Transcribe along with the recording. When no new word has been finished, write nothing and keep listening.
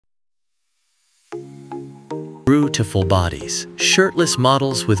Brew-tiful Bodies, shirtless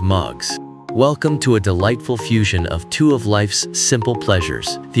models with mugs. Welcome to a delightful fusion of two of life's simple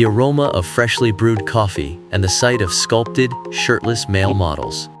pleasures, the aroma of freshly brewed coffee and the sight of sculpted, shirtless male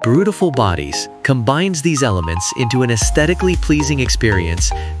models. Brew-tiful Bodies combines these elements into an aesthetically pleasing experience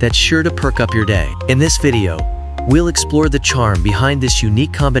that's sure to perk up your day. In this video, we'll explore the charm behind this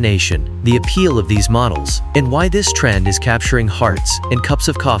unique combination, the appeal of these models, and why this trend is capturing hearts and cups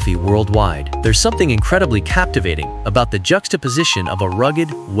of coffee worldwide. There's something incredibly captivating about the juxtaposition of a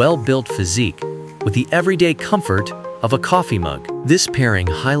rugged, well-built physique with the everyday comfort of a coffee mug. This pairing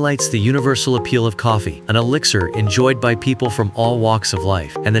highlights the universal appeal of coffee, an elixir enjoyed by people from all walks of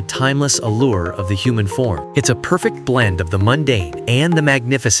life, and the timeless allure of the human form. It's a perfect blend of the mundane and the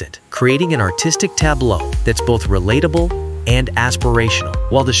magnificent, creating an artistic tableau that's both relatable and aspirational.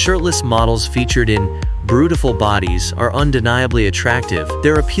 While the shirtless models featured in Brew-tiful Bodies are undeniably attractive,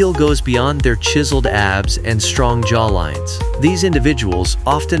 their appeal goes beyond their chiseled abs and strong jawlines. These individuals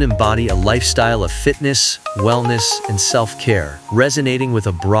often embody a lifestyle of fitness, wellness, and self-care, resonating with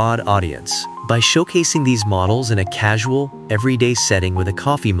a broad audience. By showcasing these models in a casual, everyday setting with a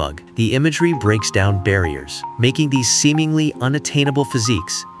coffee mug, the imagery breaks down barriers, making these seemingly unattainable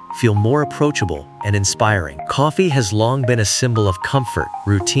physiques feel more approachable and inspiring. Coffee has long been a symbol of comfort,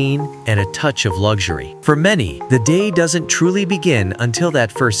 routine, and a touch of luxury. For many, the day doesn't truly begin until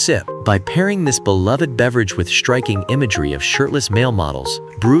that first sip. By pairing this beloved beverage with striking imagery of shirtless male models,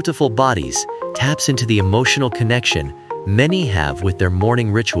 Brew-tiful Bodies taps into the emotional connection many have with their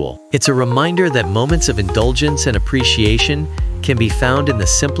morning ritual. It's a reminder that moments of indulgence and appreciation can be found in the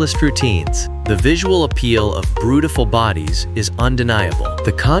simplest routines. The visual appeal of Brew-tiful Bodies is undeniable.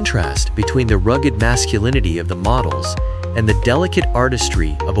 The contrast between the rugged masculinity of the models and the delicate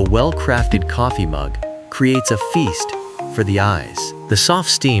artistry of a well-crafted coffee mug creates a feast for the eyes. The soft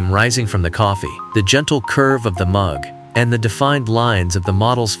steam rising from the coffee, the gentle curve of the mug, and the defined lines of the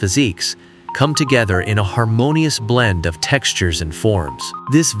model's physiques come together in a harmonious blend of textures and forms.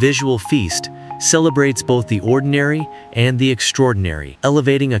 This visual feast celebrates both the ordinary and the extraordinary,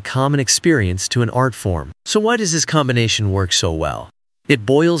 elevating a common experience to an art form. So why does this combination work so well? It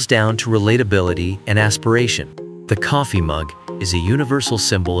boils down to relatability and aspiration. The coffee mug is a universal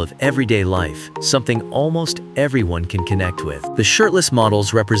symbol of everyday life, something almost everyone can connect with. The shirtless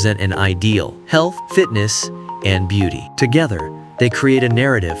models represent an ideal: health, fitness, and beauty. Together, they create a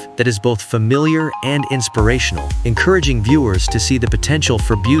narrative that is both familiar and inspirational, encouraging viewers to see the potential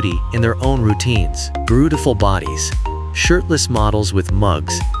for beauty in their own routines. Brew-tiful Bodies, shirtless models with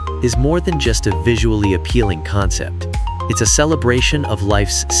mugs, is more than just a visually appealing concept. It's a celebration of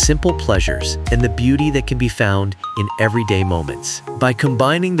life's simple pleasures and the beauty that can be found in everyday moments. By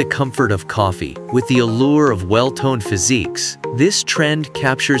combining the comfort of coffee with the allure of well-toned physiques, this trend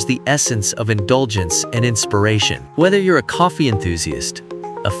captures the essence of indulgence and inspiration. Whether you're a coffee enthusiast,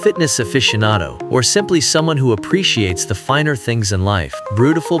 a fitness aficionado, or simply someone who appreciates the finer things in life,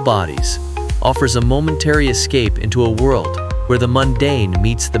 Brew-tiful Bodies offers a momentary escape into a world where the mundane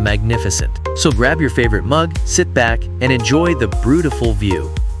meets the magnificent. So grab your favorite mug, sit back, and enjoy the Brew-tiful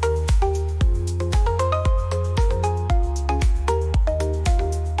view.